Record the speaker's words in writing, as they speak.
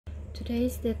Today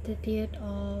is the 30th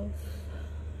of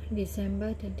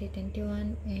December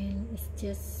 2021 and it's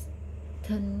just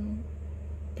 10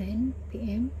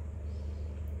 p.m.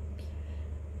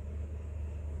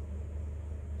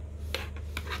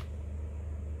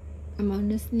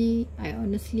 I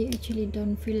honestly actually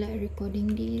don't feel like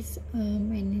recording this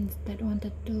and instead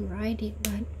wanted to write it,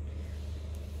 but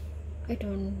I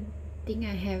don't think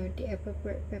I have the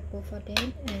appropriate paper for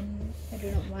that and I do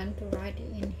not want to write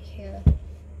it in here.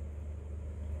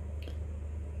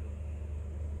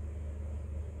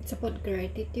 It's about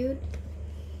gratitude.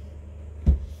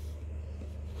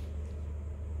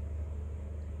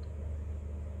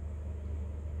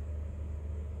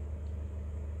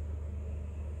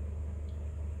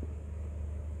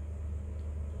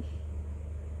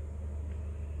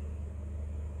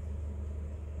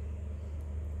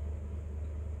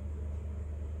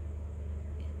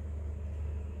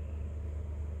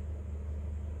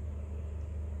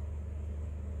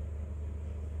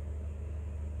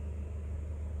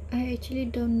 I actually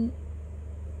don't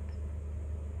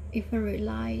even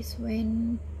realize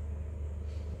when.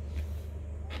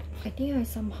 I think I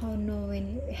somehow know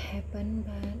when it happened,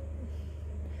 but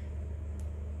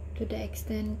to the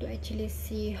extent to actually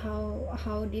see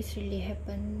how this really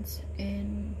happens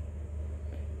and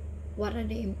what are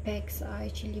the impacts are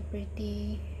actually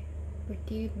pretty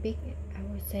big, I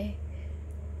would say.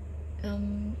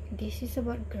 This is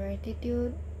about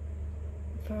gratitude.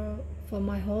 For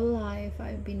my whole life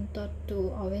I've been taught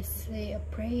to always say a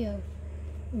prayer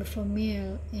before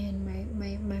meal, and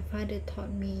my father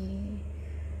taught me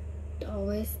to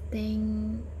always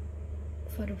thank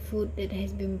for the food that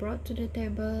has been brought to the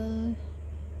table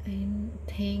and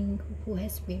thank who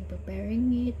has been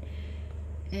preparing it,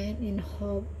 and in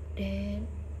hope that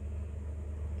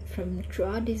from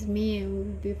throughout this meal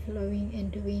we'll be flowing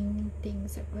and doing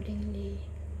things accordingly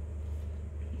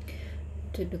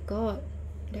to the God.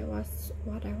 That was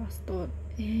what I was taught,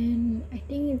 and I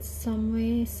think it's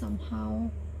somehow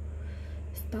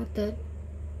started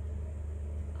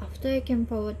after I came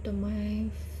forward to my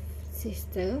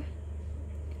sister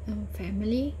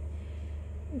family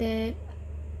that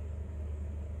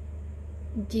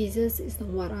Jesus is not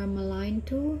what I'm aligned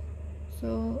to.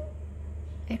 So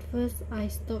at first I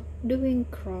stopped doing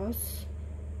cross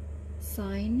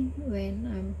sign when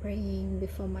I'm praying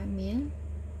before my meal,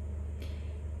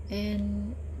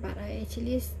 but I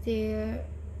actually still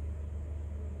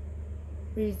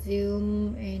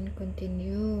resume and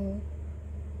continue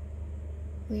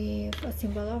with a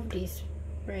symbol of this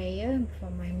prayer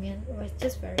before my meal. It was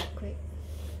just very quick,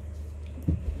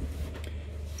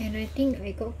 and I think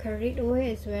I got carried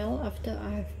away as well after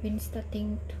I've been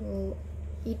starting to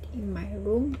eat in my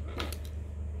room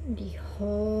the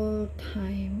whole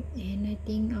time, and I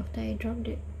think after I dropped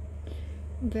it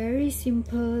very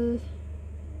simple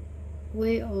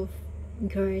way of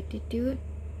gratitude,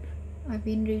 I've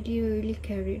been really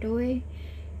carried away.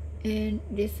 And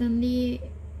recently,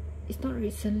 it's not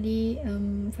recently,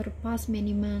 for the past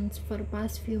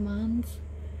few months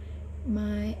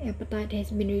my appetite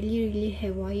has been really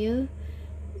haywire.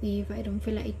 If I don't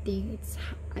feel like eating,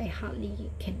 I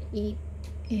hardly can eat,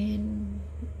 and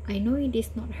I know it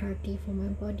is not healthy for my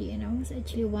body. And I was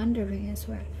actually wondering as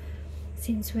well,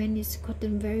 since when it's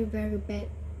gotten very bad,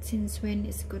 since when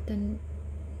it's gotten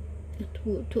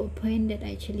to a point that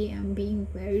actually I'm being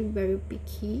very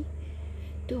picky,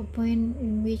 to a point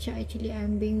in which actually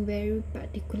I'm being very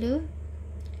particular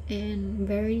and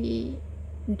very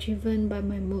driven by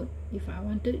my mood. If I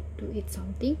wanted to eat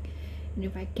something and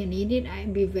if I can eat it,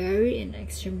 I'd be very and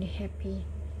extremely happy.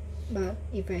 But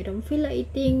if I don't feel like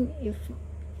eating, if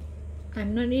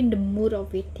I'm not in the mood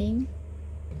of eating,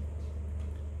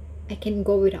 I can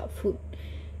go without food.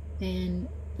 And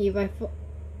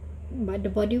but the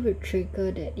body will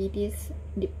trigger that it is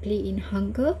deeply in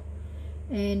hunger,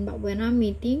 but when I'm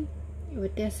eating, it will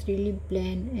taste really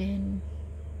bland, and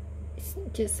it's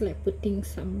just like putting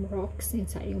some rocks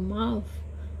inside your mouth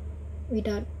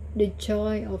without the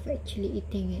joy of actually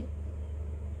eating it.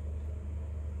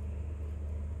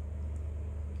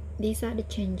 These are the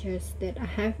changes that I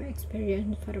have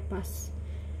experienced for the past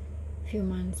few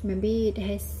months. Maybe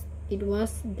it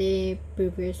was there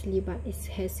previously, but it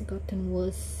has gotten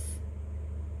worse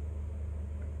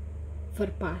for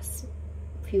the past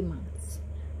few months.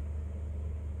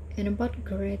 And about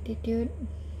gratitude,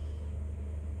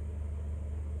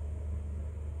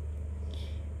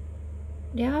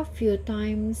 there are a few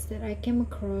times that I came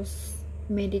across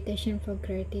meditation for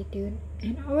gratitude,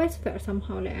 and I always felt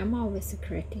somehow like I'm always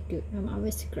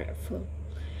grateful.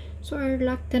 So I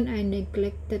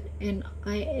neglected, and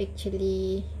I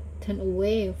actually turned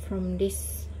away from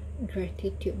this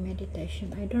gratitude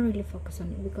meditation. I don't really focus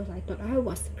on it because I thought I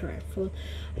was grateful.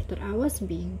 I thought I was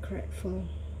being grateful.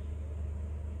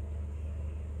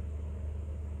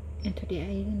 And today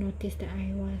I noticed that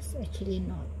I was actually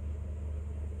not.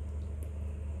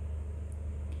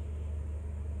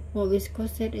 What Wisco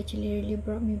said actually really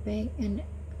brought me back, and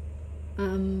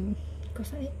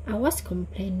because I was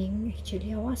complaining.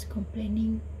 Actually, I was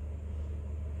complaining.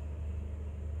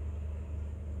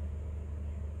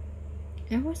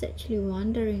 I was actually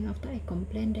wondering after I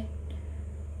complained that,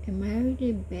 am I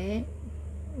really bad?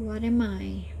 What am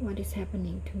I? What is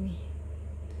happening to me?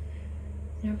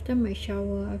 And after my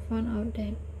shower, I found out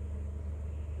that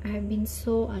I have been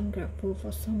so ungrateful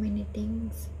for so many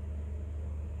things.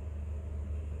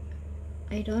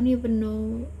 I don't even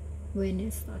know when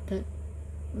it started,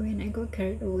 when I got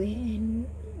carried away, and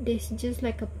there's just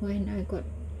like a point I got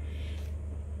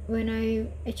when I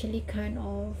actually kind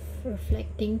of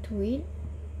reflecting to it.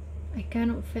 I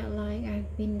kind of felt like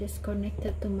I've been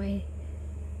disconnected to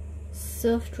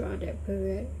myself throughout that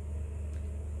period.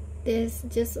 There's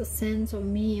just a sense of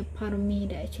me, a part of me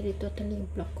that actually totally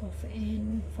blocked off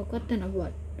and forgotten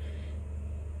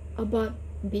about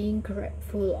being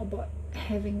grateful, about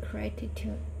having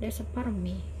gratitude. There's a part of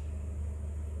me.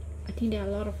 I think there are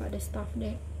a lot of other stuff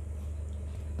that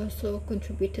also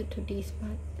contributed to this,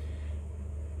 but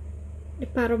the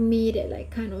part of me that like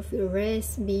kind of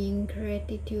erased being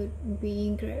gratitude,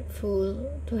 being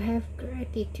grateful, to have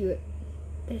gratitude.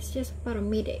 There's just a part of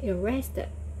me that erased that.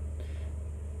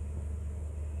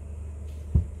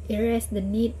 Erase the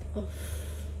need of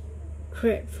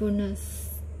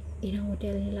gratefulness in our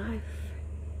daily life.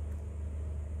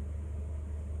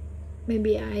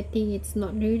 Maybe I think it's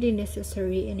not really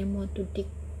necessary anymore to dig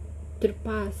to the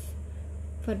past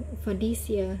for this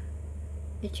year.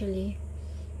 Actually,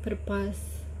 for the past,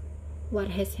 what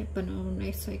has happened on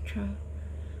etc.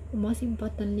 Most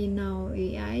importantly now,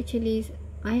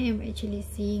 I am actually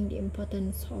seeing the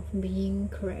importance of being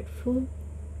grateful.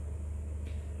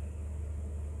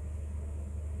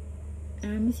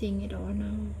 I'm seeing it all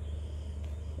now.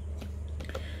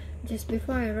 Just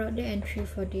before I wrote the entry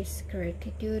for this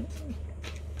gratitude,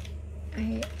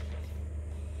 I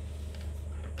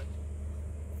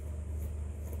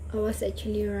was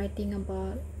actually writing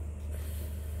about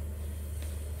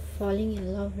falling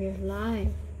in love with life.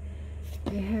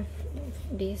 I have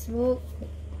this book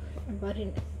about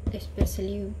it,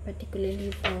 especially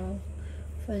particularly for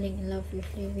falling in love with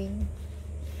living.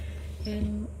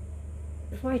 And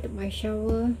before I took my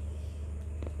shower,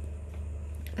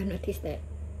 I noticed that,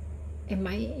 am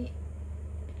I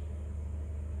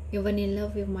even in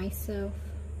love with myself?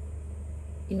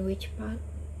 In which part?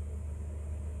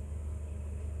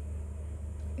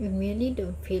 I merely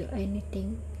don't feel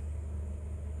anything.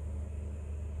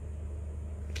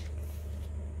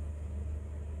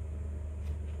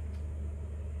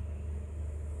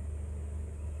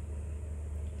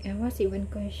 I was even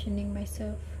questioning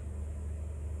myself.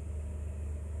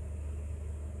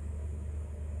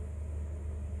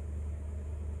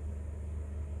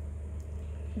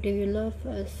 Do you love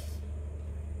us?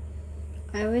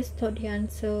 I always thought the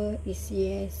answer is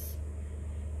yes.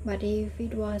 But if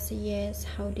it was a yes,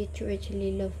 how did you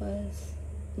actually love us?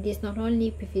 It is not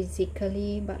only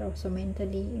physically, but also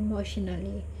mentally,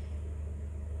 emotionally.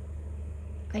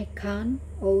 I can't,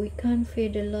 or we can't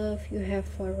feel the love you have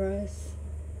for us.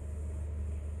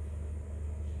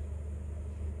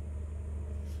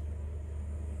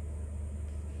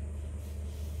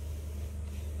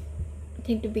 I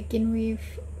think to begin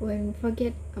with, when we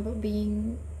forget about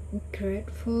being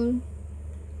grateful,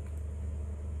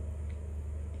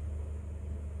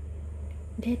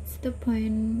 that's the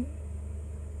point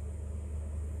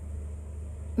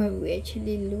where we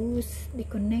actually lose the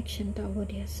connection to our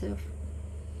dear self.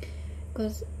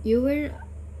 Because I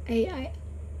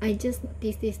just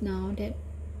noticed this now, that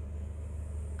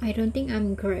I don't think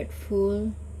I'm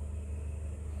grateful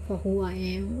for who I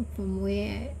am, from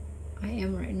where I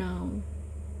am right now.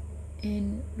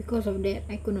 And because of that,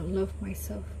 I could not love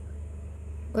myself.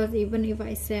 Because even if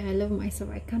I say I love myself,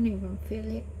 I can't even feel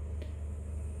it.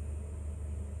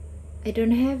 I don't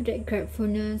have that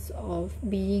gratefulness of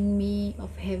being me,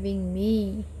 of having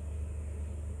me.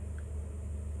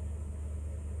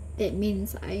 That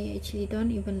means I actually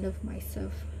don't even love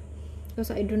myself.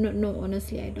 Because I do not know,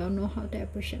 honestly, I don't know how to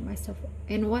appreciate myself.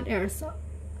 And what else?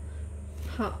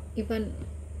 How even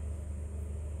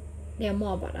there are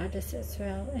more about others as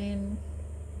well, and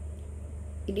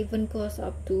it even goes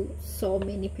up to so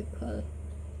many people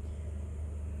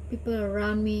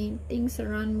around me, things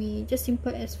around me, just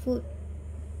simple as food.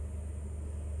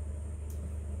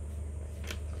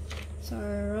 So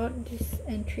I wrote this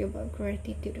entry about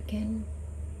gratitude again.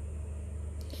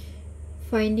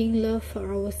 Finding love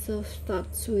for ourselves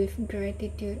starts with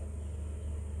gratitude.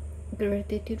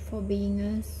 Gratitude for being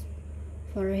us,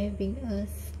 for having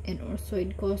us, and also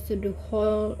it goes to the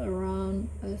whole around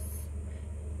us,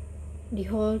 the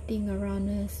whole thing around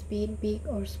us, be it big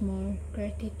or small.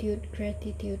 Gratitude,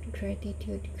 gratitude,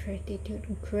 gratitude,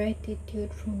 gratitude,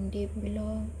 gratitude from deep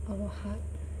below our heart.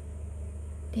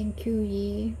 Thank you,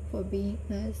 Yi, for being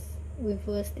us with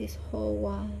us this whole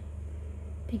while.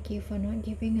 Thank you for not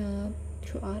giving up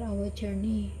throughout our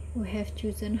journey. We have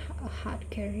chosen a hard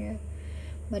career,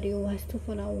 but it was to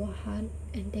follow our heart.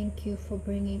 And thank you for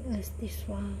bringing us this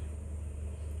while.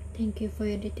 Thank you for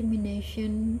your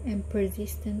determination and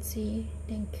persistency.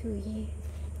 Thank you, Yi.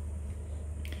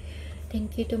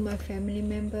 Thank you to my family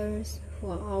members who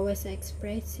are always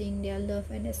expressing their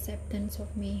love and acceptance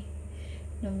of me,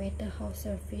 no matter how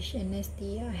selfish and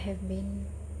nasty I have been.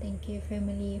 Thank you,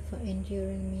 family, for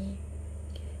enduring me.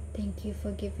 Thank you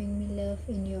for giving me love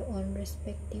in your own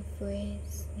respective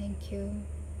ways. Thank you.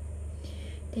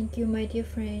 Thank you, my dear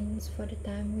friends, for the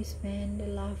time we spend, the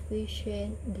laugh we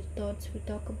shared, the thoughts we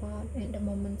talk about, and the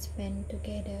moments spent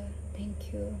together.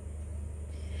 Thank you.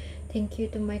 Thank you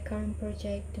to my current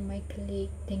project, to my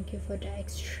colleague. Thank you for the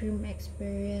extreme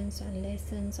experience and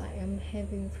lessons I am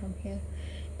having from here.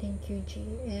 Thank you,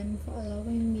 GM, for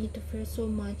allowing me to feel so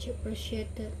much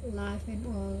appreciated, life and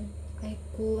all I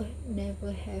could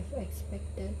never have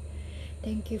expected.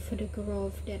 Thank you for the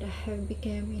growth that I have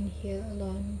become in here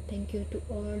alone. Thank you to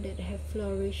all that have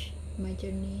flourished my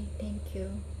journey. Thank you.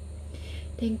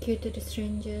 Thank you to the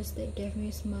strangers that gave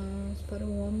me smiles, for the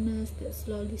warmness that's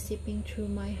slowly seeping through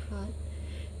my heart.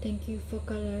 Thank you for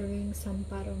coloring some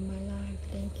part of my life.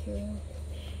 Thank you.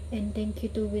 And thank you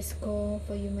to Wisco,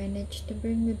 for you managed to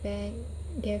bring me back,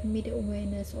 gave me the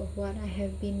awareness of what I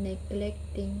have been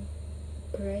neglecting.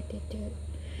 Gratitude.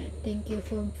 Thank you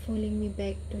for pulling me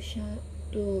back to show.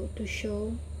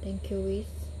 Thank you, Wiz.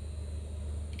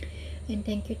 And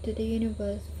thank you to the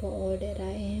universe for all that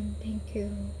I am. Thank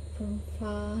you. From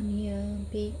far, near,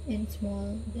 big and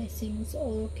small, blessings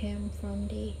all came from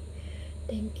thee.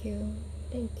 Thank you.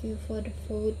 Thank you for the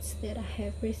foods that I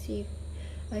have received.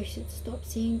 I should stop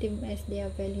seeing them as their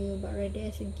value, but rather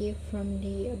as a gift from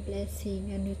thee, a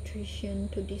blessing, a nutrition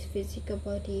to this physical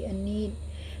body, a need.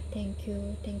 Thank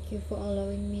you. Thank you for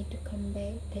allowing me to come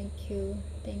back. Thank you.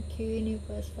 Thank you,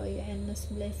 universe, for your endless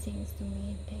blessings to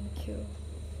me. Thank you.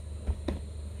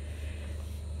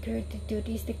 Gratitude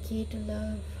is the key to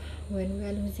love. When we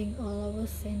are losing all our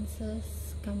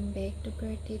senses, come back to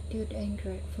gratitude and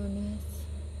gratefulness.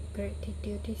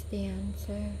 Gratitude is the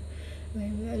answer.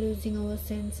 When we are losing our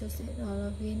senses and all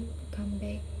of it, come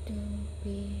back to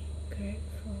be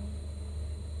grateful.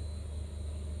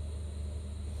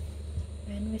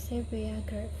 When we say we are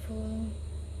grateful,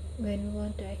 when we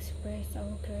want to express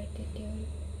our gratitude,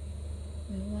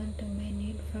 we want to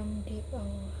mean it from deep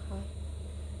our heart.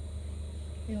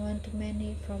 We want to mean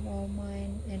it from our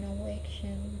mind and our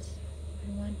actions.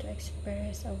 We want to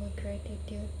express our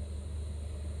gratitude.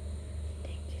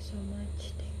 Thank you so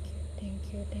much. Thank you,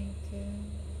 thank you, thank you.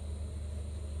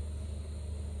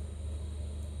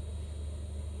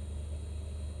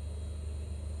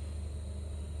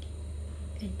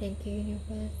 And thank you,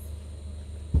 universe.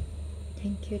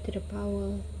 Thank you to the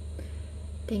power.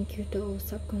 Thank you to our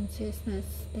subconsciousness.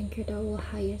 Thank you to our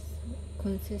highest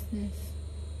consciousness.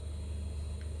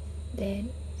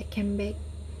 Then I came back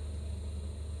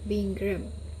being grabbed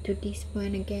to this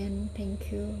point again.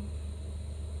 Thank you.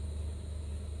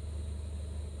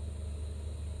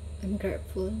 I'm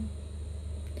grateful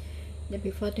that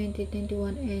before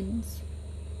 2021 ends,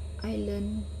 I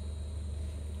learned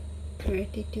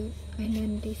gratitude. I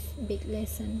learned this big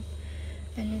lesson.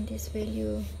 I learned this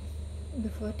value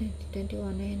before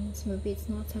 2021 ends. Maybe it's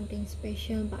not something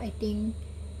special, but I think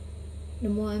the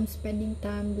more I'm spending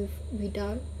time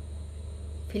without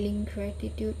feeling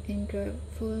gratitude and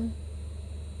grateful,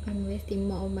 I'm wasting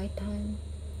more of my time,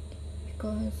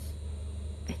 because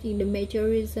I think the major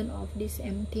reason of this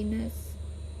emptiness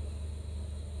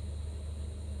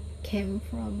came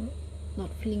from not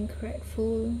feeling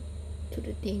grateful to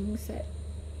the things that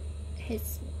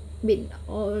has been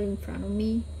all in front of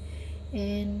me,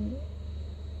 and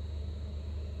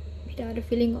without a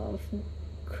feeling of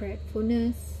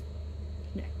gratefulness,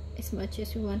 as much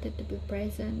as we wanted to be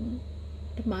present,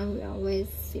 the mind will always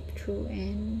seep through.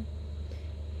 And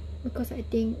because I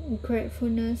think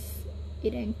gratefulness,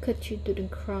 it anchors you to the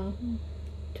ground,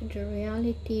 to the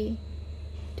reality,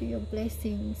 to your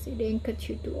blessings. It anchors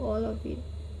you to all of it,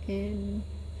 and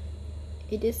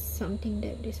it is something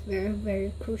that is very,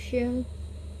 very crucial.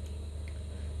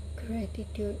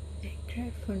 Gratitude and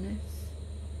gratefulness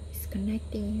is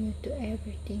connecting you to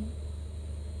everything.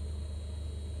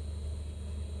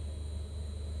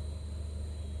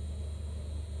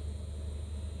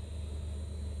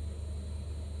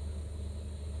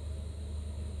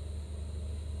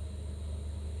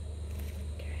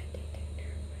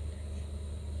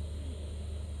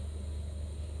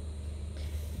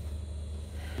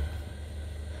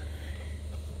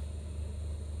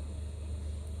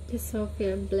 Just so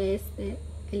feel blessed that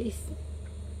at least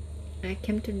I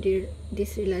came to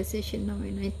this realization now,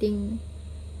 and I think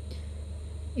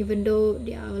even though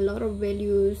there are a lot of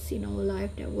values in our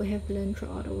life that we have learned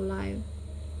throughout our life,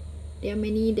 there are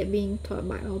many that being taught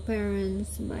by our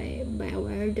parents, by our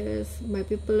elders, by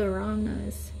people around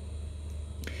us.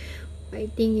 I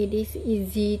think it is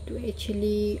easy to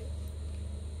actually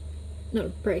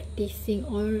not practicing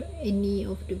or any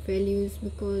of the values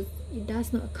because it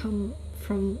does not come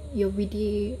from your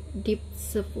really deep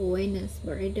self-awareness,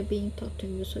 but rather being taught to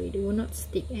you, so it will not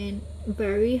stick, and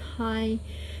very high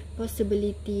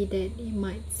possibility that it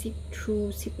might seep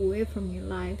away from your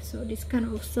life. So this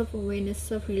kind of self-awareness,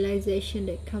 self-realization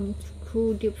that comes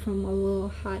through deep from our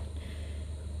heart,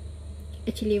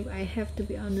 actually I have to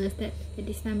be honest that at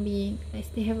this time being I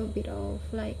still have a bit of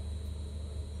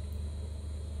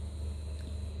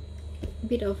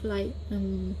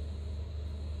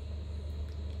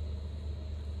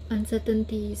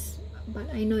uncertainties, but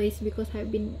I know it's because I've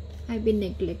been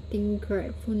neglecting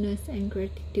gratefulness and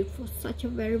gratitude for such a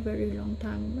very long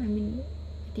time. I mean,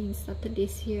 I think it started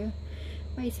this year,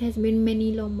 but it has been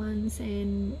many long months,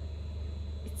 and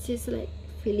it's just like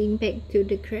feeling back to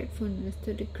the gratefulness,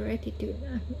 to the gratitude.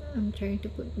 I'm trying to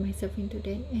put myself into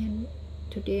that, and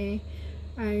today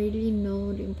I really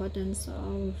know the importance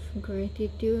of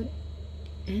gratitude,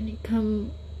 and it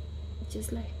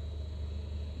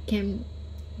came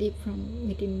deep from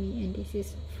within me, and this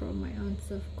is from my own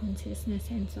self-consciousness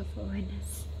and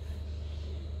self-awareness.